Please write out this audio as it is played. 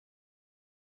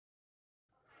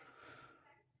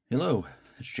Hello,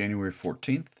 it's January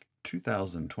 14th,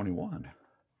 2021,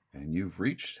 and you've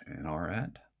reached and are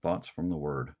at Thoughts from the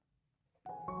Word.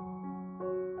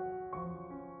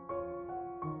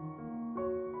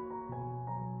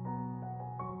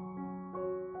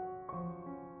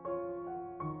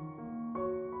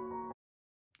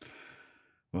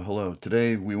 Well, hello.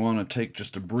 Today we want to take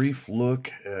just a brief look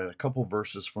at a couple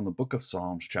verses from the book of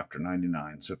Psalms, chapter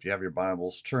 99. So if you have your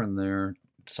Bibles, turn there,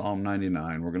 Psalm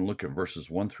 99. We're going to look at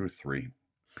verses 1 through 3.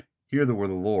 Hear the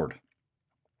word of the Lord.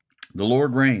 The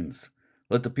Lord reigns.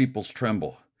 Let the peoples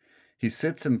tremble. He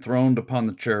sits enthroned upon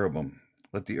the cherubim.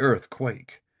 Let the earth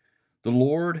quake. The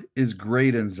Lord is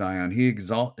great in Zion. He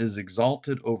is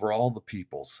exalted over all the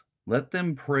peoples. Let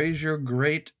them praise your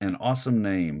great and awesome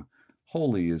name.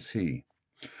 Holy is he.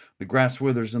 The grass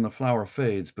withers and the flower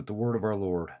fades, but the word of our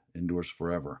Lord endures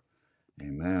forever.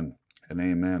 Amen and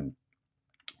amen.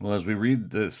 Well, as we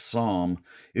read this psalm,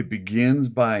 it begins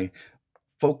by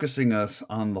focusing us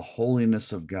on the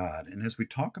holiness of God. And as we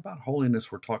talk about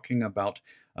holiness, we're talking about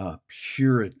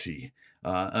purity,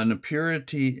 and a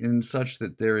purity in such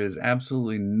that there is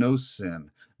absolutely no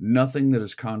sin, nothing that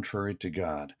is contrary to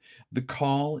God. The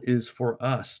call is for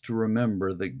us to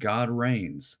remember that God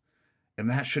reigns. And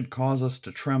that should cause us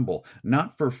to tremble,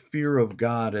 not for fear of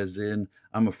God, as in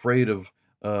I'm afraid of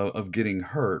getting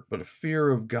hurt, but a fear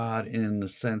of God in the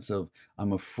sense of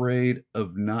I'm afraid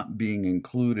of not being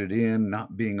included in,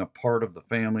 not being a part of the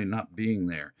family, not being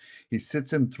there. He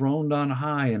sits enthroned on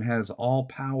high and has all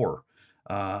power,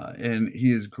 and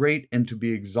he is great and to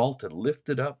be exalted,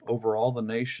 lifted up over all the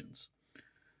nations.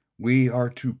 We are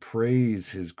to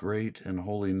praise his great and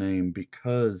holy name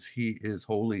because he is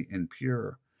holy and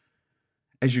pure.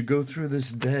 As you go through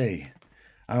this day,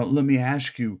 let me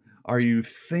ask you, are you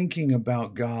thinking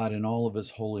about God in all of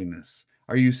his holiness?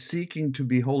 Are you seeking to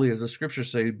be holy? As the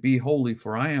scriptures say, be holy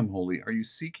for I am holy. Are you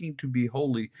seeking to be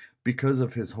holy because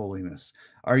of his holiness?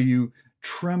 Are you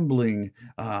trembling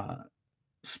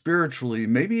spiritually,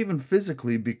 maybe even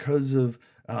physically, because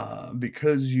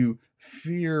you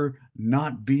fear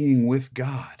not being with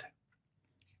God?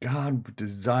 God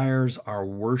desires our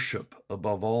worship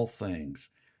above all things.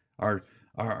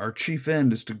 Our chief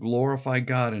end is to glorify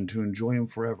God and to enjoy him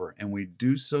forever, and we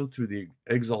do so through the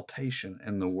exaltation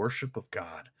and the worship of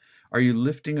God. Are you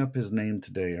lifting up his name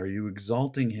today? Are you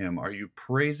exalting him? Are you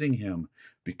praising him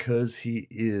because he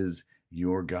is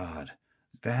your God?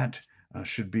 That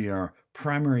should be our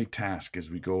primary task as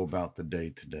we go about the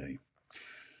day today.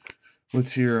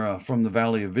 Let's hear from the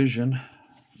Valley of Vision.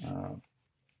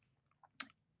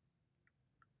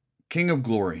 King of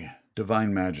glory,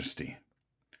 divine majesty,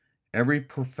 every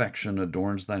perfection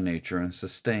adorns thy nature and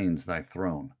sustains thy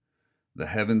throne. The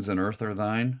heavens and earth are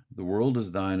thine, the world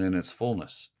is thine in its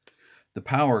fullness. The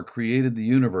power created the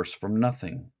universe from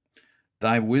nothing.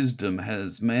 Thy wisdom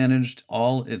has managed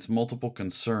all its multiple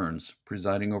concerns,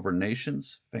 presiding over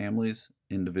nations, families,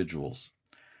 individuals.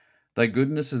 Thy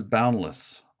goodness is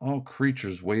boundless. All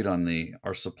creatures wait on thee,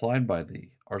 are supplied by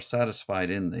thee, are satisfied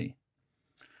in thee.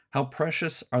 How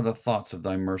precious are the thoughts of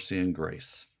thy mercy and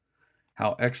grace.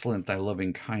 How excellent thy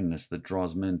loving kindness that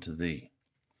draws men to thee.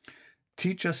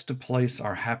 Teach us to place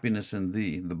our happiness in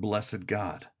thee, the blessed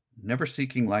God, never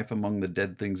seeking life among the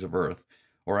dead things of earth,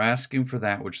 or asking for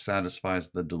that which satisfies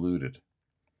the deluded.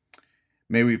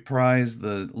 May we prize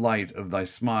the light of thy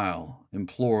smile,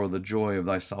 implore the joy of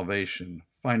thy salvation,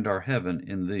 find our heaven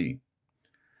in thee.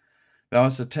 Thou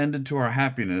hast attended to our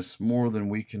happiness more than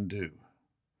we can do.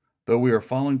 Though we are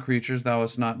fallen creatures, thou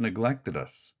hast not neglected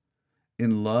us.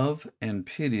 In love and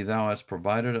pity thou hast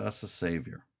provided us a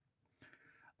Savior.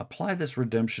 Apply this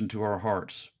redemption to our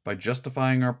hearts by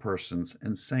justifying our persons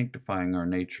and sanctifying our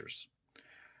natures.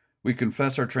 We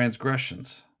confess our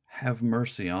transgressions. Have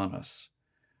mercy on us.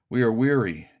 We are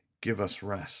weary. Give us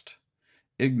rest.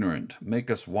 Ignorant. Make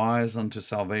us wise unto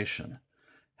salvation.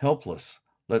 Helpless.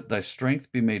 Let thy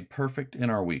strength be made perfect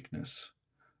in our weakness.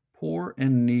 Poor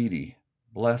and needy.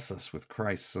 Bless us with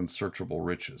Christ's unsearchable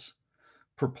riches.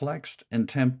 Perplexed and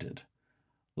tempted,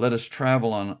 let us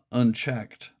travel on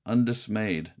unchecked,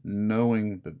 undismayed,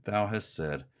 knowing that thou hast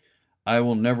said, I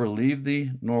will never leave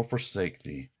thee nor forsake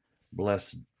thee.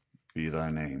 Blessed be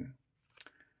thy name.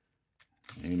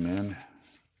 Amen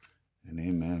and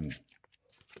amen.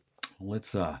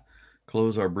 Let's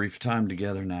close our brief time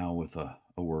together now with a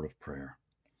word of prayer.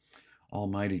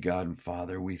 Almighty God and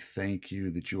Father, we thank you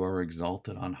that you are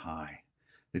exalted on high,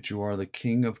 that you are the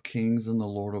King of kings and the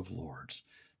Lord of lords,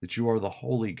 that you are the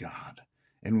holy God.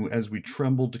 And as we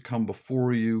tremble to come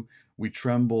before you, we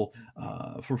tremble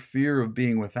for fear of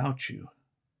being without you.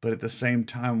 But at the same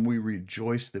time, we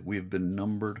rejoice that we have been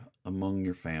numbered among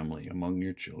your family, among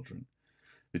your children.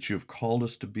 that you have called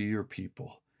us to be your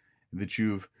people, that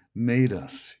you've made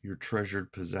us your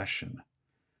treasured possession.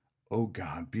 Oh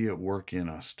God, be at work in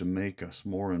us to make us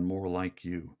more and more like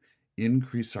you.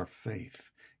 Increase our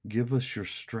faith. Give us your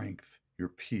strength, your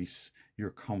peace, your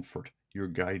comfort, your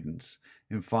guidance.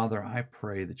 And Father, I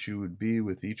pray that you would be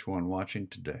with each one watching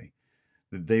today,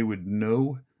 that they would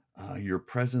know your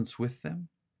presence with them,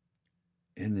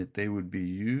 and that they would be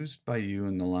used by you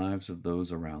in the lives of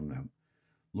those around them.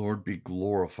 Lord, be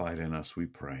glorified in us, we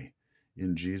pray.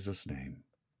 In Jesus' name,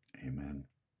 amen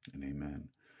and amen.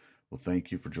 Well,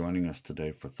 thank you for joining us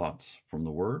today for Thoughts from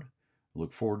the Word. I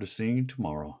look forward to seeing you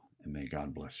tomorrow, and may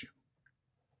God bless you.